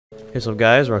Hey, what's up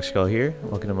guys, Rockskull here.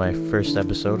 Welcome to my first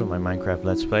episode of my Minecraft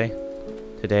Let's Play.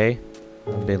 Today,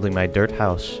 I'm building my dirt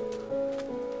house.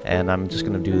 And I'm just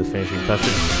gonna do the finishing touches.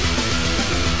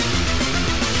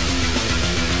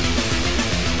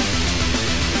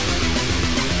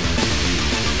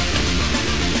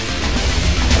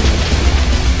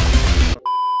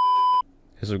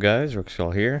 Hey, what's up guys,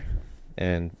 Rockskull here.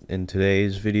 And in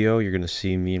today's video, you're gonna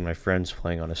see me and my friends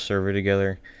playing on a server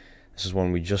together. This is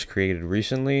one we just created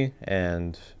recently,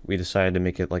 and we decided to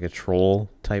make it like a troll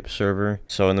type server.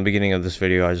 So in the beginning of this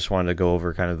video, I just wanted to go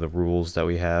over kind of the rules that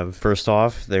we have. First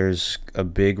off, there's a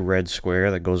big red square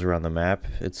that goes around the map.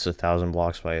 It's 1,000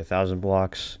 blocks by 1,000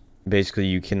 blocks. Basically,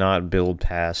 you cannot build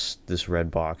past this red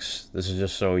box. This is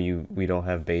just so we don't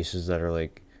have bases that are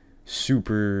like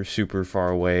super far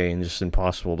away and just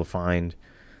impossible to find,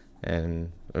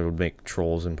 and it would make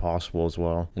trolls impossible as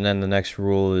well. And then the next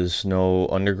rule is no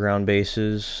underground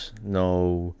bases,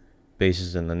 no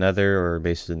bases in the nether or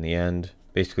bases in the end.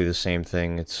 Basically the same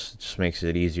thing. It just makes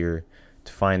it easier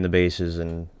to find the bases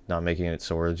and not making it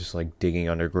so we're just like digging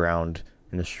underground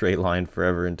in a straight line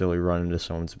forever until we run into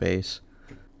someone's base.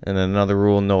 And then another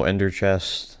rule, no ender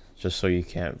chests, just so you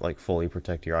can't like fully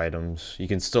protect your items. You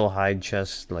can still hide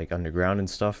chests like underground and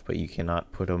stuff, but you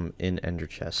cannot put them in ender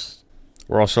chests.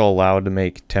 We're also allowed to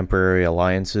make temporary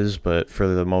alliances, but for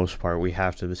the most part we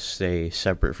have to stay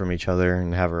separate from each other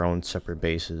and have our own separate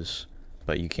bases.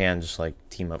 But you can just like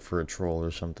team up for a troll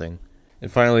or something. And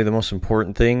finally, the most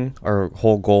important thing, our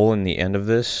whole goal in the end of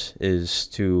this is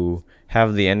to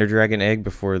have the Ender Dragon egg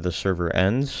before the server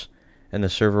ends. And the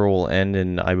server will end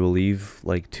in, I believe,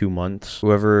 like 2 months.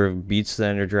 Whoever beats the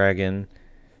Ender Dragon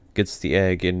gets the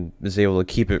egg and is able to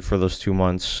keep it for those 2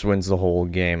 months wins the whole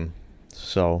game.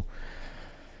 So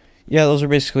yeah, those are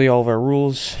basically all of our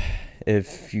rules.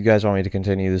 If you guys want me to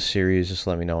continue this series, just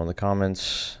let me know in the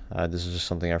comments. This is just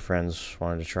something our friends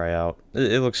wanted to try out.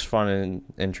 It looks fun and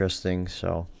interesting,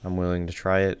 so I'm willing to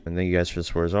try it. And thank you guys for the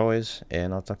support as always,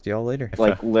 and I'll talk to y'all later.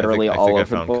 Like literally all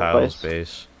over the place. Kyle's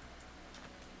base.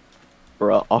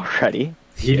 Bro, already?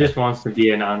 He just wants to be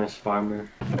an honest farmer.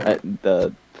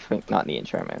 The thing, not the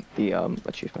enchantment, the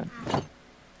achievement.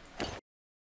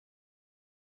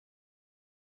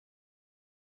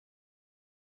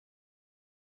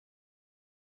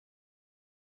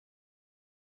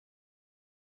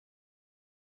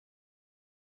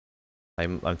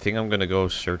 I think I'm gonna go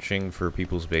searching for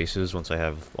people's bases once I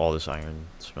have all this iron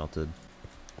smelted.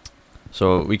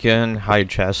 So we can hide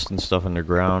chests and stuff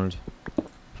underground,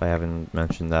 if I haven't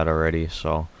mentioned that already,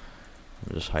 so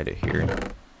I'll just hide it here.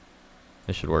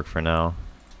 This should work for now.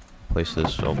 Place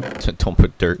this, so don't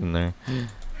put dirt in there.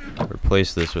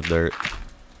 Replace this with dirt.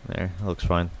 There, that looks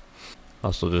fine.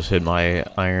 Also just hid my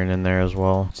iron in there as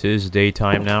well. It is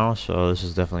daytime now, so this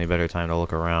is definitely a better time to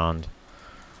look around.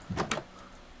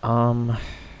 Now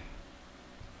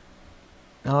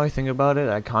I think about it,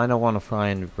 I kind of want to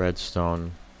find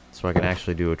redstone so I can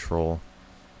actually do a troll.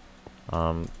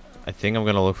 I think I'm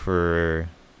gonna look for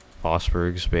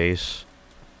Fosberg's base,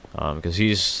 because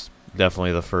he's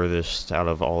definitely the furthest out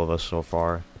of all of us so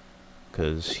far.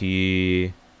 Because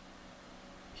he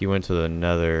went to the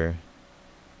nether.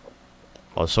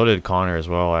 Oh, so did Connor as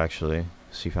well, actually.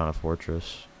 Because he found a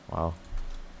fortress. Wow.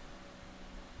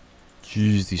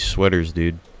 Jeez, these sweaters,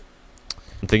 dude.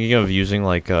 I'm thinking of using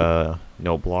like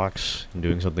note blocks and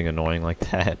doing something annoying like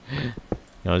that. You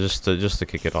know, just to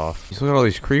kick it off. Look at all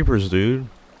these creepers, dude.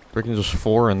 Freaking just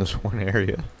 4 in this one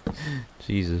area.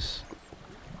 Jesus.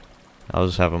 I'll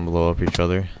just have them blow up each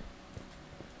other.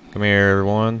 Come here,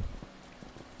 everyone.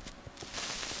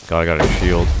 God, I got a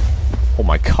shield. Oh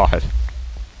my god.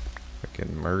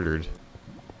 Freaking murdered.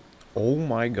 Oh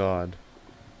my god.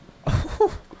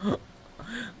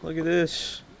 Look at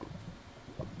this.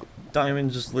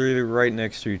 Diamonds just literally right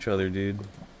next to each other, dude.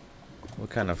 What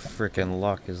kind of freaking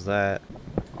luck is that?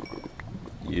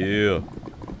 Yeah.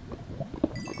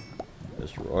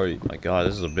 That's right. My god,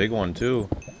 this is a big one too.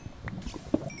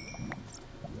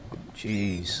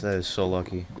 Jeez, that is so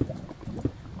lucky.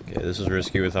 Okay, this is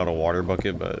risky without a water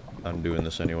bucket, but I'm doing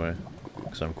this anyway.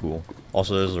 Because I'm cool.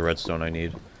 Also, this is the redstone I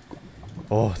need.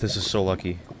 Oh, this is so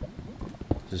lucky.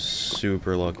 This is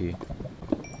super lucky.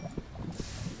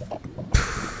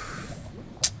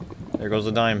 There goes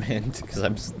a diamond, because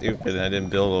I'm stupid and I didn't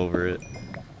build over it.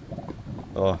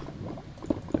 Oh.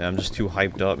 Man, I'm just too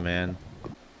hyped up, man.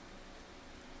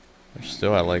 We're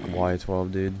still at like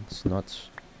Y12, dude. It's nuts.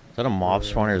 Is that a mob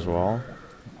spawner as well?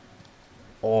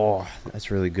 Oh, that's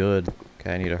really good.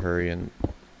 Okay, I need to hurry and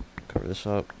cover this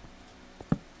up.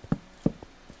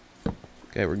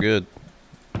 Okay, we're good.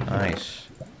 Nice.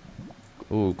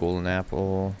 Ooh, golden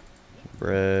apple.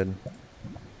 Bread.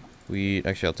 Sweet.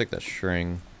 Actually, I'll take that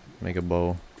string. Make a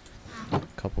bow.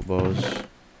 Couple bows.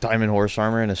 Diamond horse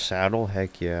armor and a saddle?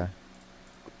 Heck yeah.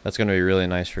 That's gonna be really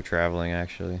nice for traveling,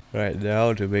 actually. Alright,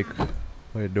 now to make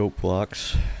my note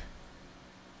blocks.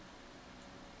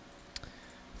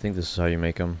 I think this is how you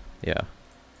make them. Yeah.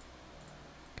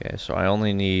 Okay, so I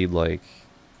only need, like,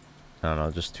 I don't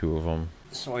know, just 2 of them.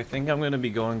 So I think I'm gonna be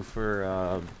going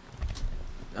for,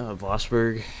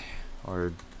 Vosberg,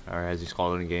 or as he's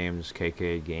called in games,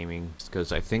 KK Gaming,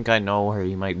 because I think I know where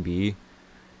he might be.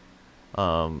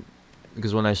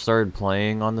 Because when I started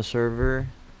playing on the server,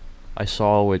 I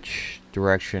saw which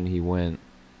direction he went.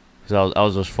 Because I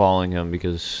was just following him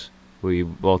because we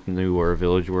both knew where a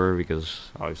village were,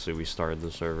 because obviously we started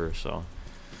the server, so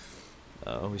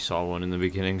we saw one in the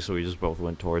beginning, so we just both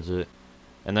went towards it.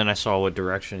 And then I saw what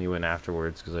direction he went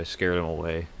afterwards because I scared him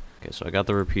away. Okay, so I got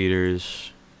the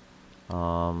repeaters.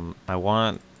 I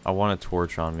want a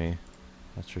torch on me,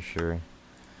 that's for sure.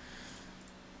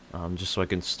 Just so I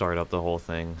can start up the whole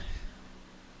thing.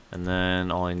 And then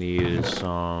all I need is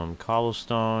some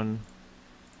cobblestone.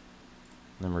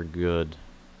 Then we're good.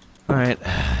 Alright,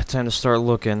 time to start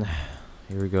looking.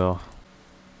 Here we go.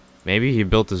 Maybe he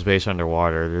built his base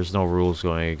underwater. There's no rules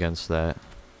going against that.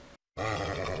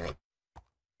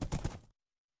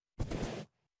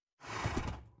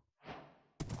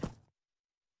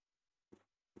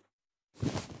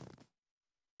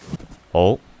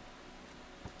 Oh.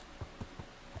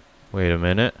 Wait a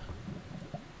minute.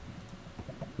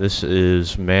 This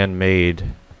is man-made.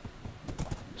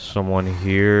 Someone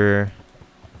here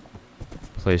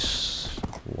place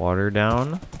water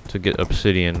down to get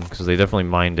obsidian, because they definitely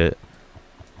mined it.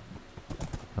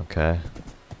 Okay.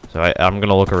 So I'm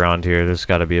gonna look around here. There's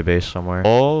gotta be a base somewhere.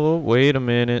 Oh, wait a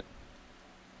minute.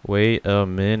 Wait a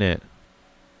minute.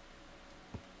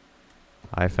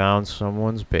 I found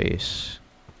someone's base.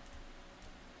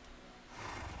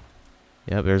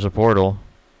 Yep, there's a portal.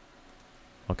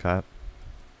 Okay.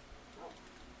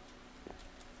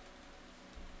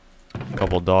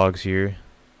 Couple dogs here.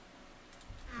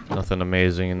 Nothing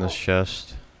amazing in this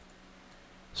chest.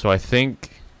 So I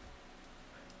think,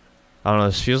 I don't know,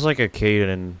 this feels like a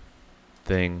Caden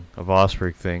thing, a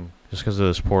Vosberg thing, just because of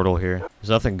this portal here. There's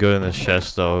nothing good in this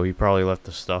chest though. He probably left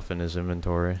the stuff in his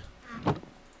inventory.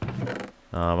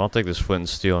 I'll take this flint and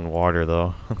steel and water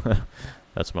though.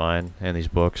 That's mine, and these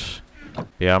books.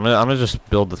 Yeah, I'm gonna just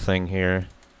build the thing here.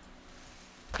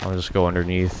 I'll just go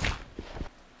underneath.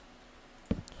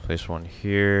 Place one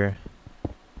here.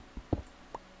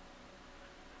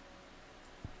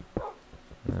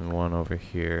 And one over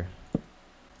here.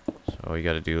 So you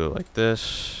gotta do it like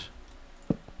this.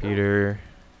 Repeater.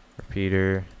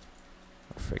 Repeater.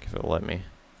 Oh, frick if it'll let me.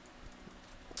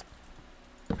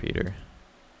 Repeater.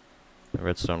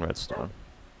 Redstone, redstone.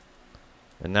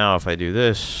 And now if I do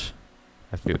this,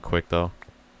 I have to do it quick though.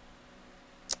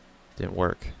 Didn't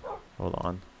work. Hold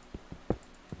on.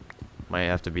 Might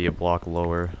have to be a block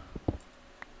lower.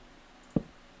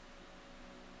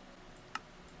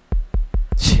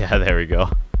 Yeah, there we go.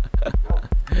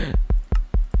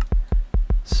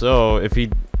 So if he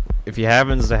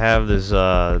happens to have this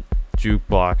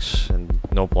jukebox and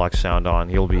no block sound on,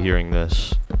 he'll be hearing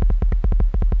this.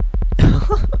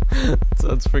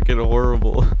 Sounds freaking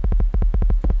horrible.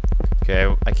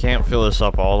 Okay, I can't fill this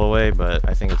up all the way, but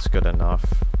I think it's good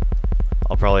enough.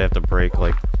 I'll probably have to break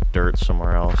like dirt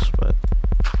somewhere else, but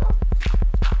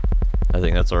I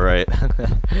think that's alright.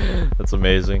 That's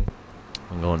amazing.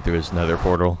 I'm going through his nether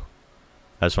portal.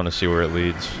 I just want to see where it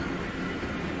leads.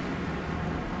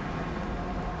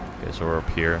 Okay, so we're up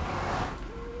here.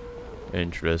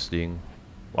 Interesting.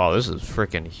 Wow, this is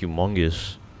freaking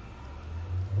humongous.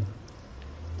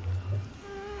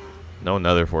 No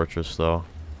nether fortress though.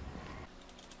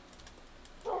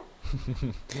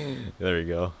 There we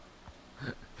go.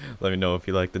 Let me know if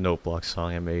you like the note block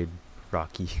song I made,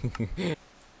 Rocky.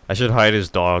 I should hide his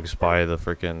dogs by the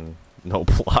freaking note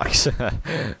blocks. I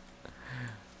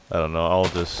don't know. I'll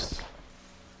just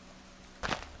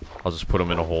put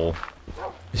them in a hole.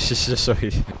 just so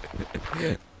he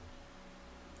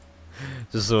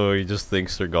just so he just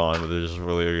thinks they're gone, but they're just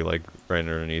really like right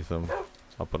underneath them.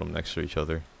 I'll put them next to each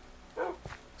other.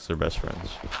 'Cause they're best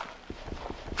friends.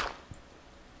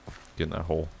 Get in that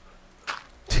hole.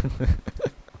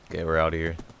 Okay, we're out of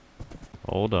here.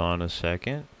 Hold on a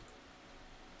second.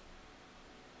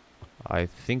 I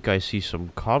think I see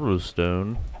some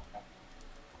cobblestone.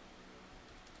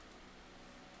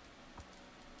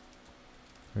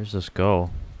 Where's this go?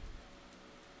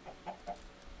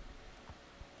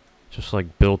 Just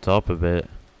like built up a bit.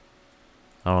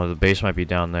 I don't know, the base might be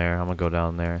down there. I'm gonna go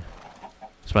down there.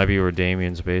 This might be where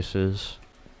Damien's base is.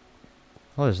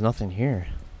 Oh, there's nothing here.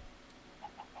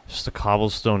 Just a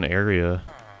cobblestone area.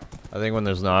 I think when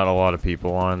there's not a lot of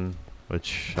people on,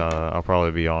 which I'll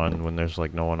probably be on when there's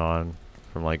like no one on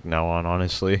from like now on,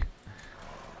 honestly.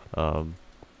 It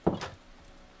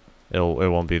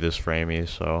won't be this framey,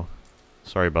 so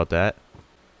sorry about that.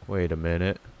 Wait a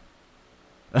minute.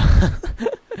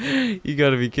 You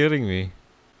gotta be kidding me.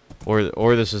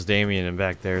 Or this is Damien and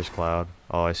back there's Cloud.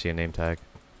 Oh, I see a name tag.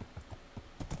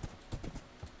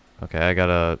 Okay, I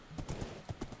gotta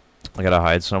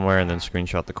hide somewhere and then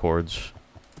screenshot the chords.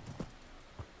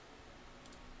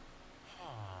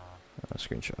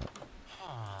 Screenshot.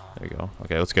 There you go.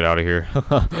 Okay, let's get out of here.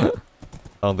 I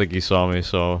don't think he saw me,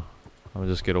 so I'll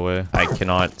just get away. I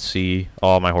cannot see.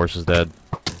 Oh, my horse is dead.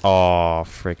 Oh,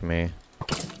 frick me.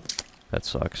 That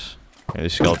sucks. Yeah,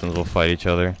 these skeletons will fight each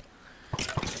other.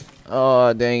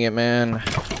 Oh, dang it, man.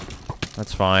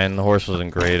 That's fine. The horse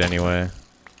wasn't great anyway.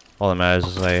 All that matters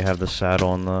is I have the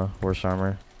saddle and the horse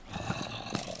armor.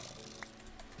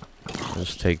 I'll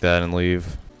just take that and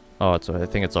leave. Oh, I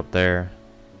think it's up there.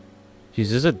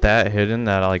 Jeez, is it that hidden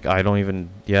that like I don't even...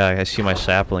 Yeah, I see my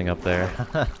sapling up there.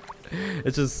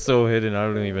 It's just so hidden, I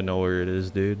don't even know where it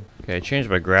is, dude. Okay, I changed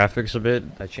my graphics a bit.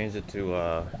 I changed it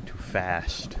to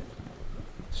fast.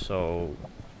 So,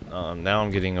 now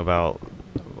I'm getting about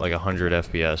like 100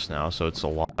 FPS now, so it's a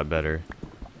lot better.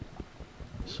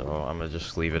 So, I'm gonna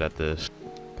just leave it at this.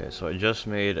 Okay, so I just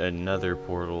made another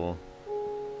portal.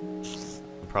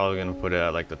 I'm probably gonna put it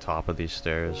at like the top of these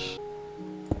stairs.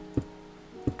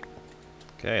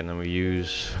 Okay, and then we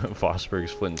use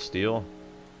Vosburg's flint and steel.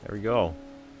 There we go.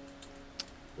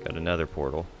 Got another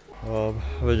portal. I'm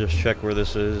gonna just check where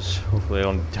this is. Hopefully I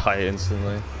don't die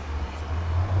instantly.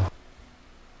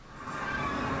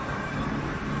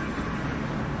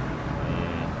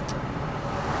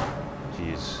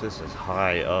 Jeez, this is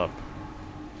high up.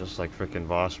 Just like frickin'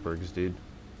 Vosburg's, dude.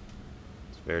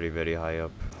 It's very, very high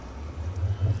up.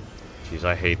 Jeez,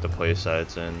 I hate the place that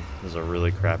it's in. This is a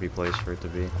really crappy place for it to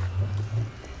be.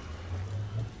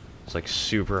 It's like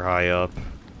super high up.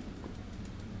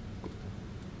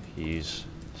 Jeez,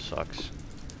 sucks.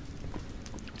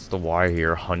 What's the Y here?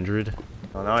 100?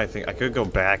 Oh, now I think I could go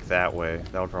back that way.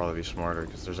 That would probably be smarter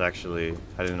because there's actually...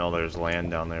 I didn't know there's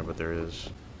land down there, but there is.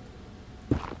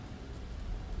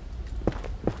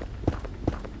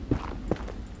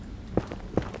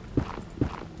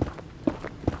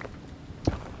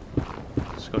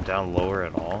 Let's go down lower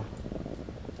at all.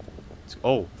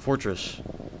 Oh, fortress.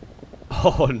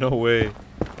 Oh, no way.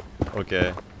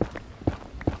 Okay.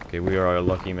 Okay, we are a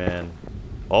lucky man.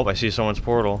 Oh, I see someone's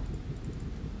portal.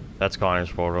 That's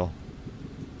Connor's portal.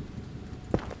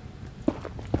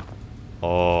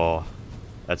 Oh,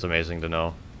 that's amazing to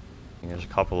know. There's a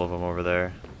couple of them over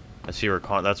there. I see where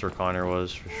that's where Connor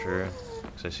was for sure.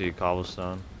 Because I see a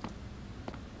cobblestone.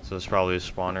 So there's probably a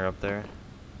spawner up there.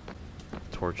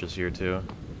 Torches here too.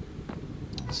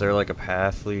 Is there like a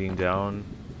path leading down?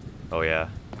 Oh yeah.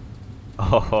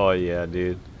 Oh yeah,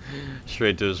 dude.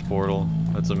 Straight to his portal.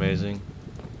 That's amazing.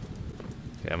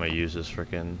 Okay, I'm gonna use this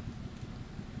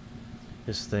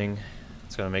this thing.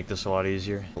 It's gonna make this a lot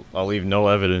easier. I'll leave no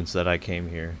evidence that I came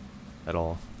here at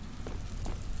all.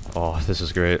 Oh, this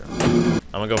is great. I'm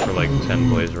gonna go for like 10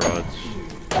 blaze rods.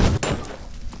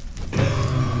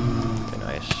 Okay,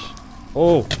 nice.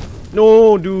 Oh!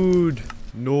 No, dude!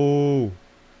 No!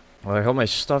 Well, I hope my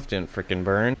stuff didn't frickin'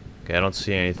 burn. Okay, I don't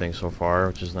see anything so far,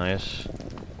 which is nice.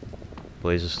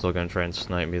 Blaze is still gonna try and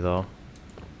snipe me though.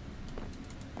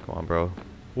 Come on, bro.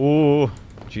 Ooh!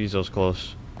 Jeez, that was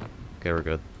close. Okay, we're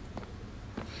good.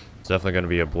 There's definitely gonna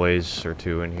be a blaze or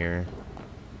two in here.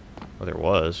 Oh, there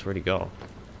was. Where'd he go?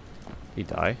 Did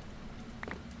he die?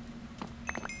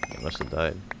 He must have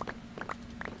died.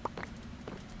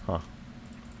 Huh. Alright,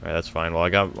 that's fine. Well, I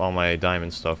got all my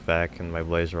diamond stuff back and my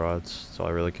blaze rods. That's all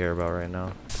I really care about right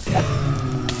now.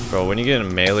 Bro, when you get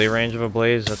in melee range of a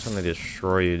blaze, that's when they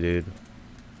destroy you, dude.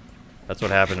 That's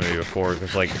what happened to me before,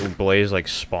 because like blaze like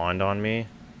spawned on me,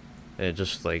 and it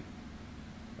just like,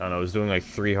 I don't know, it was doing like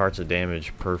 3 hearts of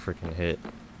damage per freaking hit,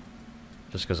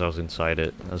 just because I was inside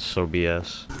it. That's so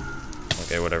BS.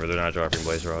 Okay, whatever, they're not dropping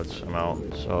blaze rods. I'm out.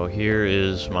 So here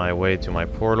is my way to my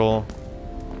portal.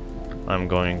 I'm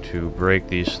going to break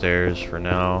these stairs for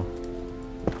now.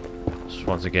 Just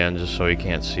once again, just so you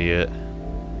can't see it.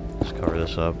 Let's cover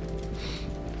this up.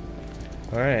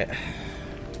 Alright.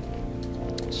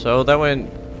 So that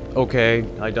went okay.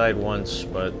 I died once,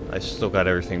 but I still got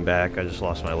everything back. I just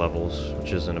lost my levels,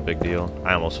 which isn't a big deal.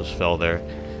 I almost just fell there.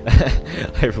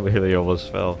 I really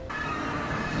almost fell.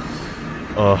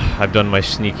 Oh, I've done my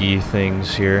sneaky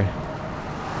things here.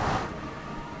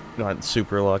 got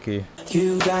super lucky.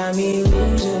 You got me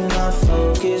losing my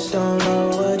focus, don't know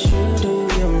what you do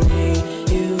to me.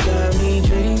 You got me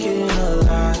drinking a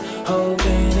lot,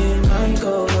 hoping it might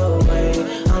go away.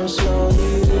 I'm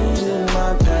slowly losing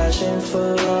my passion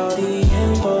for all the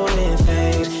important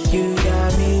things. You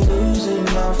got me losing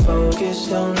my focus,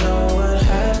 don't know